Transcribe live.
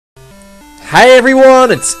Hey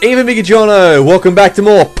everyone, it's Even Bigger Jono. Welcome back to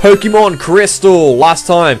more Pokemon Crystal. Last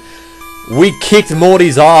time, we kicked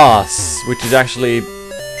Morty's ass, which is actually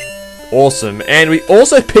awesome. And we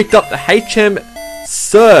also picked up the HM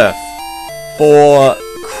Surf for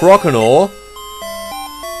Croconaw.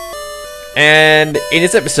 And in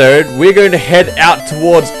this episode, we're going to head out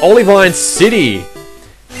towards Olivine City,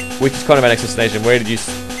 which is kind of our next destination. Where did you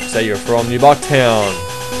say you're from? New Bucktown.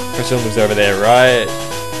 Priscilla was over there, right?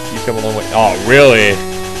 You've come a long way. Oh, really?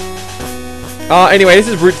 Anyway, this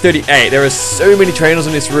is Route 38. There are so many trainers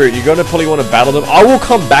on this route. You're going to probably want to battle them. I will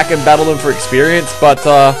come back and battle them for experience, but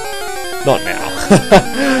not now.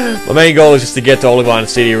 My main goal is just to get to Olivine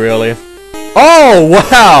City, really. Oh,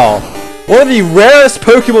 wow! One of the rarest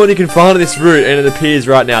Pokemon you can find on this route, and it appears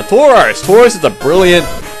right now. Tauros! Tauros is a brilliant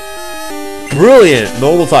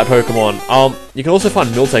normal type Pokemon. You can also find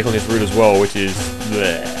Miltank on this route as well, which is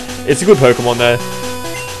bleh. It's a good Pokemon though.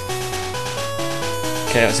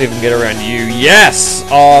 Okay, let's see if we can get around you. Yes!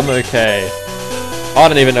 I'm okay. I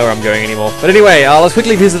don't even know where I'm going anymore. But anyway, let's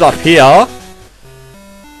quickly visit up here.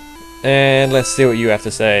 And let's see what you have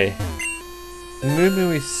to say. Moo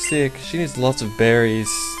Moo is sick. She needs lots of berries.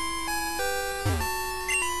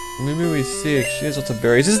 Moo Moo is sick. She needs lots of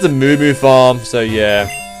berries. This is the Moo Moo farm, so yeah.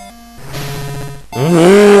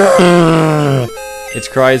 It's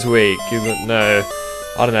Cry's week. No,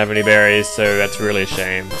 I don't have any berries, so that's really a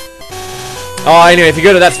shame. Oh, anyway, if you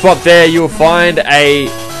go to that spot there, you will find a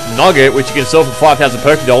nugget, which you can sell for 5,000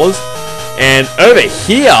 Pokédollars. And over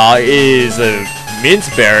here is a mint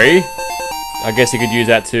berry. I guess you could use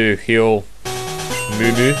that to heal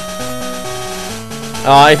Moo Moo.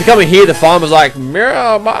 If you come in here, the farmer's like,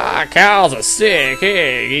 my cows are sick.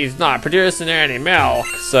 Hey, he's not producing any milk.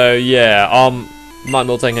 So yeah, my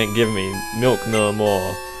Miltank ain't giving me milk no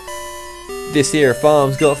more. This here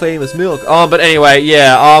farm's got famous milk. But anyway,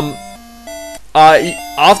 yeah,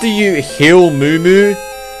 after you heal Moo Moo,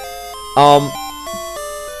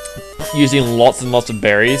 using lots and lots of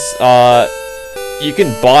berries, you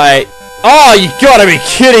can buy... Oh, you gotta be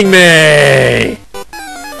kidding me!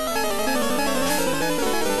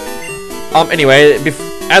 Anyway,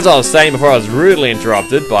 as I was saying before, I was rudely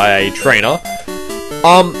interrupted by a trainer.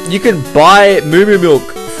 You can buy Moo Moo milk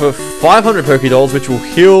for 500 Pokédollars, which will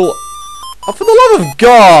heal... Oh, for the love of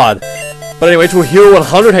God! But anyway, it will heal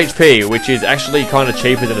 100 HP, which is actually kind of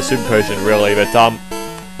cheaper than a super potion, really. But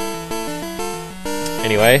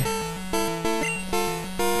anyway,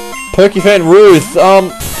 Pokefan Ruth.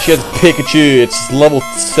 She has Pikachu. It's level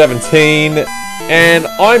 17, and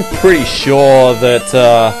I'm pretty sure that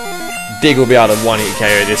Dig will be able to one-hit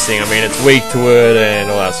KO this thing. I mean, it's weak to it and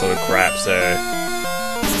all that sort of crap. So,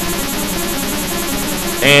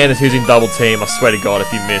 and it's using double team. I swear to God,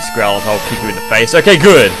 if you miss Growlithe, I'll kick you in the face. Okay,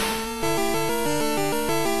 good.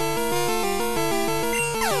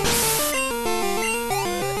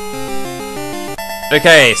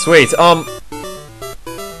 Okay, sweet. Now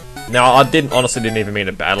I honestly didn't even mean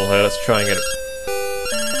to battle her. Let's try and get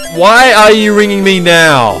it. Why are you ringing me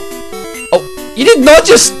now? Oh, you did not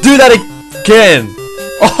just do that again.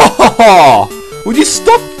 Oh, would you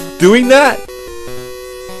stop doing that?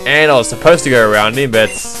 And I was supposed to go around him, but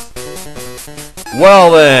well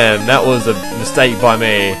then, that was a mistake by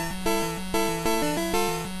me.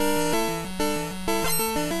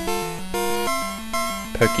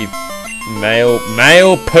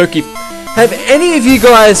 Male Poke... Have any of you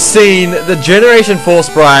guys seen the Generation 4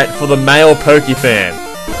 sprite for the male Pokefan?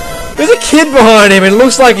 There's a kid behind him and it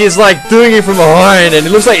looks like he's like doing it from behind and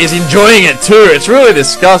it looks like he's enjoying it too. It's really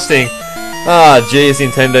disgusting. Ah, jeez,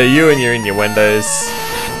 Nintendo, you and your innuendos.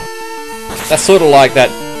 That's sort of like that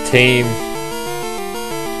team,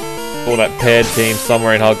 or that paired team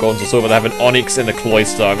somewhere in Heart Gold and Silver. They have an Onix and a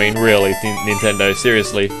Cloyster. I mean, really, Nintendo,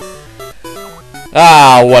 seriously.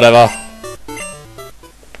 Ah, whatever.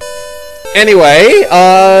 Anyway,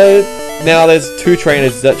 now there's two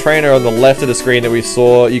trainers. That trainer on the left of the screen that we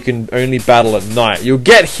saw, you can only battle at night. You'll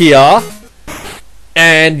get here,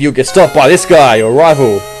 and you'll get stopped by this guy, your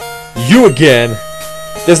rival. You again.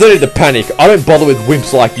 There's no need to panic. I don't bother with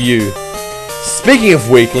wimps like you. Speaking of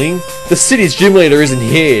weaklings, the city's gym leader isn't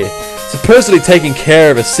here. Supposedly taking care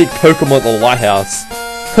of a sick Pokemon at the Lighthouse.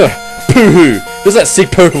 Huh, pooh-hoo. Does that sick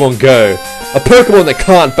Pokemon go? A Pokemon that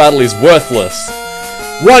can't battle is worthless.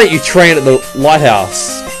 Why don't you train at the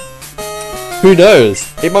Lighthouse? Who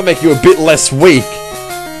knows? It might make you a bit less weak.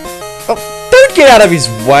 Oh, don't get out of his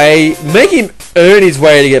way. Make him earn his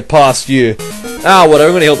way to get past you. Ah, whatever.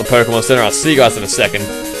 I'm going to heal the Pokemon Center. I'll see you guys in a second.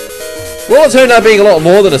 Well, it turned out being a lot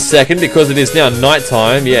more than a second because it is now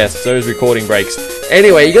nighttime. Yes, those recording breaks.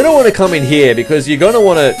 Anyway, you're going to want to come in here because you're going to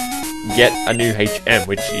want to get a new HM,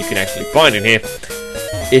 which you can actually find in here.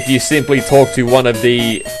 If you simply talk to one of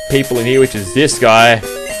the people in here, which is this guy.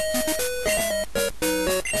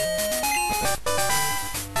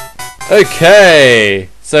 Okay,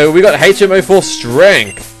 so we got HMO for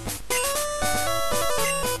strength.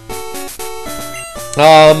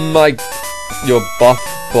 Your buff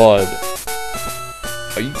bod.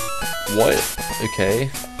 Are you, what? Okay. I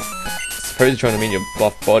suppose you're trying to mean your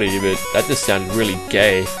buff body, but that just sounded really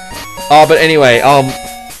gay. But anyway,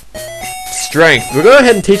 strength. We'll go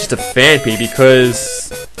ahead and teach it to Phanpy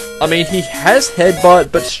because, I mean, he has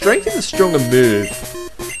headbutt, but strength is a stronger move.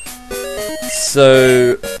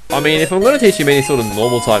 So, I mean, if I'm going to teach him any sort of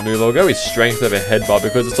normal type move, I'll go with strength over headbutt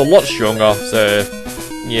because it's a lot stronger, so,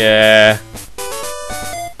 yeah.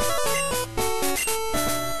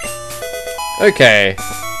 Okay.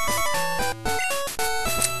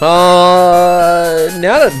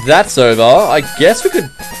 Now that that's over, I guess we could...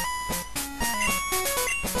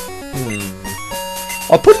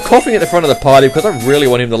 I'll put Coughing at the front of the party because I really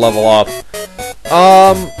want him to level up.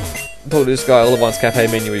 This guy, Olivine's cafe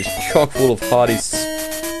menu is chock full of Hardy's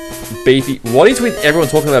beefy... What is with everyone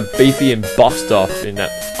talking about beefy and buff stuff in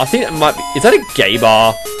that? I think it might be... Is that a gay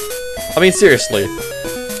bar? I mean, seriously.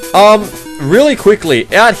 Really quickly,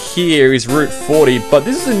 out here is Route 40, but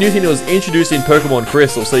this is a new thing that was introduced in Pokemon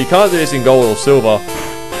Crystal, so you can't do this in Gold or Silver.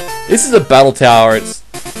 This is a battle tower. It's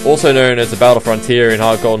also known as the Battle Frontier in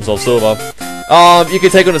Heart Gold and Soul Silver. You can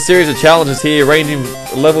take on a series of challenges here, ranging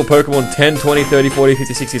level Pokemon 10, 20, 30, 40,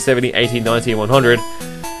 50, 60, 70, 80, 90, and 100.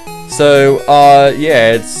 So,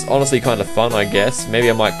 yeah, it's honestly kind of fun, I guess. Maybe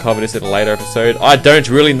I might cover this in a later episode. I don't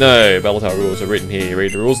really know. Battle Tower rules are written here. You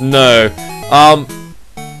read the rules? No.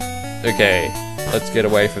 Okay, let's get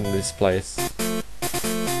away from this place.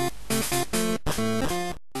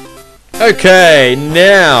 Okay,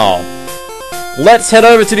 now let's head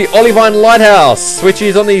over to the Olivine Lighthouse, which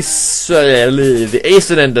is on the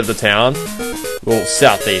eastern end of the town. Well,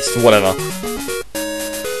 southeast, whatever.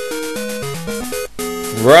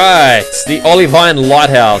 Right, the Olivine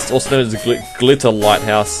Lighthouse, also known as the Glitter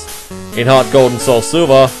Lighthouse, in Heart Gold and Soul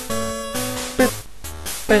Silver.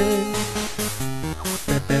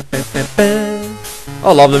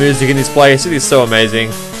 I love the music in this place, it is so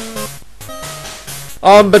amazing.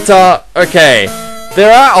 Okay.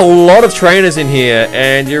 There are a lot of trainers in here,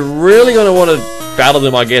 and you're really going to want to battle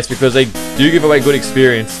them, I guess, because they do give away good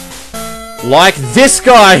experience. Like this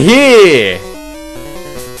guy here!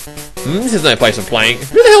 This is no place for playing.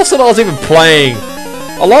 Who the hell said I was even playing?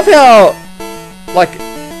 I love how, like,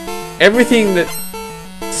 everything that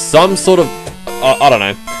some sort of... I don't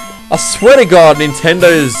know. I swear to God,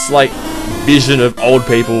 Nintendo's, like, vision of old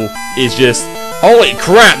people is just, holy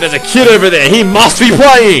crap, there's a kid over there, he must be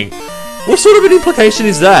playing! What sort of an implication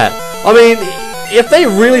is that? I mean, if they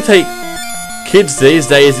really take kids these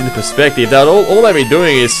days into perspective, that all they'd be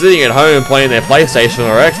doing is sitting at home playing their PlayStation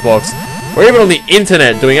or Xbox, or even on the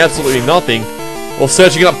internet doing absolutely nothing, or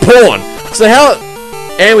searching up porn. So how...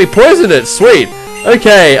 And we poisoned it, sweet.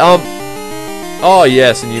 Okay, oh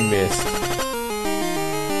yes, and you missed.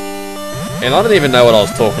 And I don't even know what I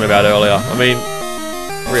was talking about earlier. I mean,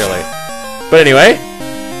 really. But anyway.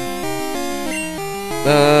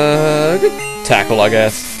 Good tackle, I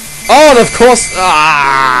guess. Oh, and of course.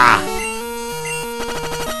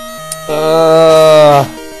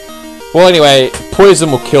 Well, anyway, poison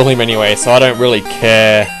will kill him anyway, so I don't really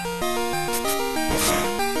care.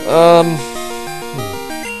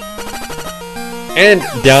 And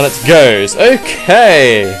down it goes.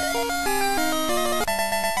 Okay.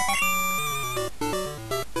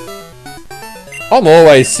 I'm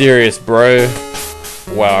always serious, bro.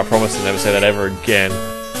 Wow, I promise to never say that ever again.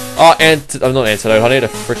 Oh, I'm not Antidote. I need a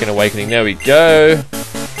freaking awakening. There we go.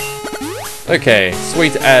 Okay,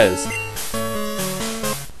 sweet as.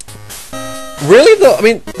 Really,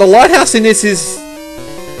 the lighthouse in this is...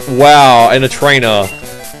 Wow, and a trainer.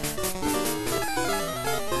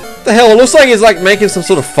 What the hell? It looks like he's like making some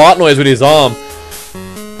sort of fart noise with his arm.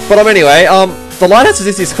 But anyway, the lighthouse of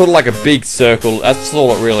this is called like a big circle. That's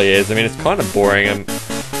all it really is. I mean, it's kind of boring.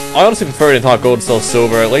 I honestly prefer it in Heart Gold and Soul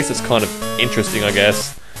Silver. At least it's kind of interesting, I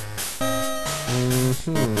guess.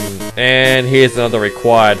 And here's another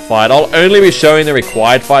required fight. I'll only be showing the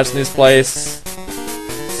required fights in this place.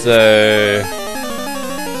 So...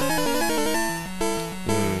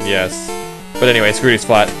 yes. But anyway, screw this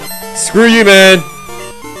fight. Screw you, man!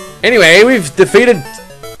 Anyway, we've defeated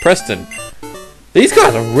Preston. These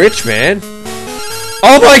guys are rich, man.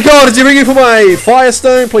 Oh my god, is he ringing for my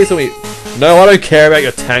Firestone? Please tell me. No, I don't care about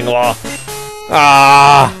your Tangler.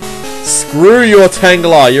 Ah! Screw your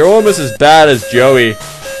Tangler. You're almost as bad as Joey.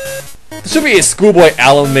 There should be a Schoolboy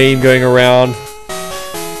Alan meme going around.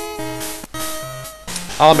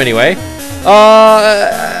 Anyway.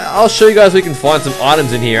 I'll show you guys we can find some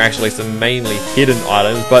items in here, actually, some mainly hidden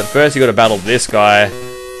items. But first you gotta battle this guy.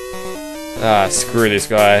 Screw this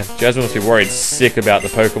guy. Jasmine must be worried sick about the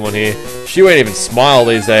Pokemon here. She won't even smile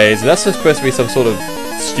these days. That's supposed to be some sort of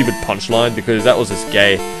stupid punchline, because that was just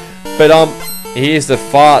gay. But, here's the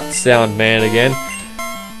fart sound man again.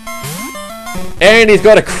 And he's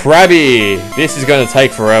got a Krabby! This is gonna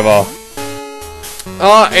take forever.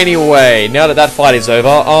 Anyway, now that that fight is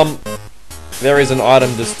over, there is an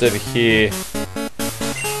item just over here.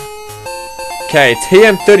 Okay,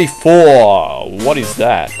 TM34. What is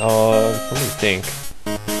that? Let me think.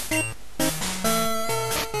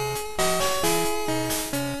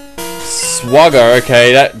 Swagger,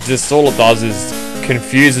 okay, that just all it does is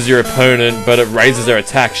confuses your opponent, but it raises their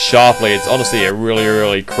attack sharply. It's honestly a really,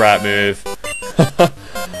 really crap move.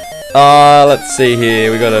 Let's see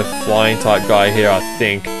here. We got a flying type guy here, I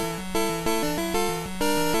think.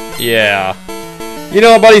 Yeah. You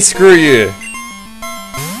know what, buddy? Screw you.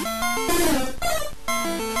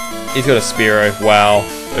 He's got a Spearow. Wow.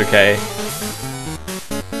 Okay.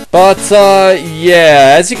 But,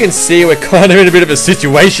 yeah, as you can see, we're kind of in a bit of a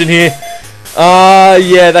situation here.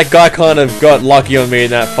 Yeah, that guy kind of got lucky on me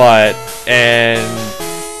in that fight. And,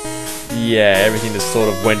 yeah, everything just sort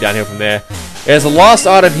of went downhill from there. There's a last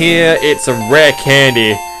item here. It's a rare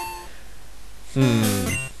candy.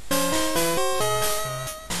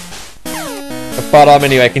 But,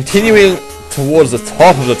 anyway, continuing towards the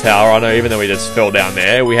top of the tower, I know, even though we just fell down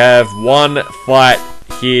there, we have one fight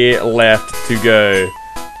here left to go.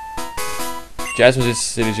 Jasmine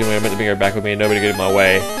City's doing. I meant to bring her back with me and nobody get in my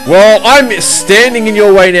way. Well, I'm standing in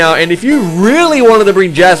your way now, and if you really wanted to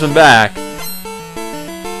bring Jasmine back,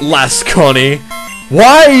 Lass Connie,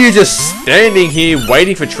 why are you just standing here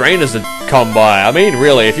waiting for trainers to come by? I mean,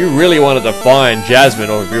 really, if you really wanted to find Jasmine,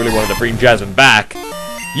 or if you really wanted to bring Jasmine back,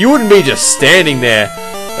 you wouldn't be just standing there.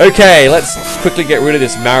 Okay, let's quickly get rid of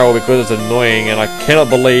this Marill because it's annoying, and I cannot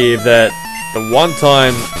believe that the one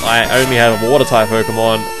time I only have a water-type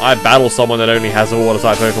Pokemon, I battle someone that only has a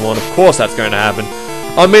water-type Pokemon. Of course that's going to happen.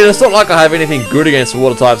 I mean, it's not like I have anything good against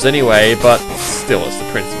water types anyway, but still, it's the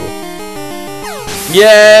principle.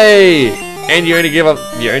 Yay! And you only give off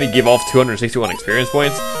 261 experience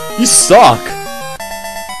points? You suck!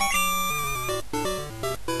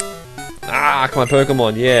 Ah, come on,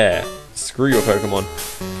 Pokemon, yeah. Screw your Pokemon.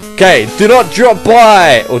 Okay, do not drop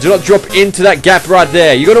by, or do not drop into that gap right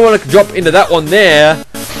there. You're going to want to drop into that one there,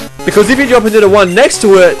 because if you drop into the one next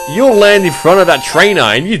to it, you'll land in front of that trainer,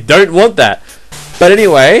 and you don't want that. But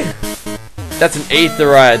anyway, that's an ether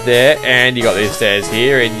right there, and you got these stairs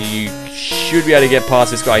here, and you should be able to get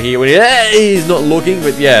past this guy here when he's not looking,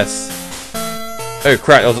 but yes. Oh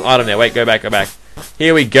crap, there was an item there. Wait, go back, go back.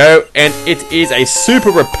 Here we go, and it is a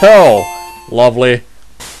Super Repel. Lovely.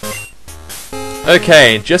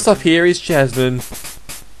 Okay, just up here is Jasmine.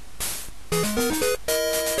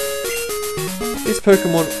 This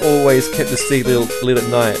Pokemon always kept the sea lit at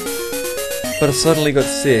night, but it suddenly got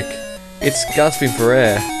sick. It's gasping for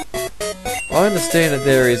air. I understand that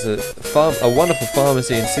there is a wonderful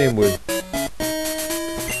pharmacy in Simwood,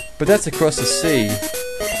 but that's across the sea,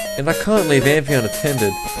 and I can't leave Amphi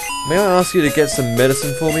unattended. May I ask you to get some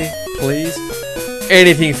medicine for me, please?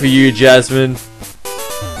 Anything for you, Jasmine.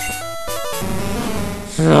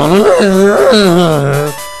 You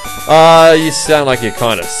sound like you're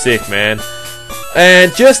kind of sick, man.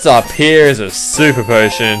 And just up here is a Super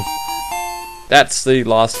Potion. That's the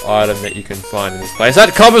last item that you can find in this place.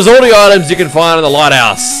 That covers all the items you can find in the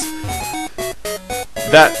Lighthouse.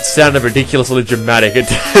 That sounded ridiculously dramatic.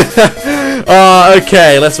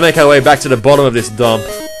 Okay, let's make our way back to the bottom of this dump.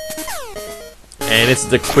 And it's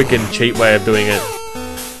the quick and cheap way of doing it.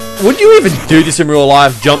 Would you even do this in real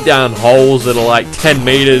life? Jump down holes that are like 10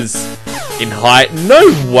 meters in height? No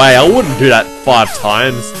way, I wouldn't do that 5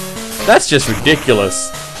 times. That's just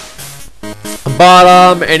ridiculous.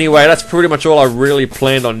 But, anyway, that's pretty much all I really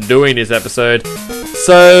planned on doing this episode.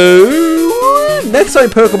 So, next time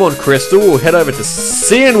Pokemon Crystal, we'll head over to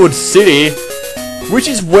Olivine City, which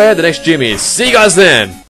is where the next gym is. See you guys then!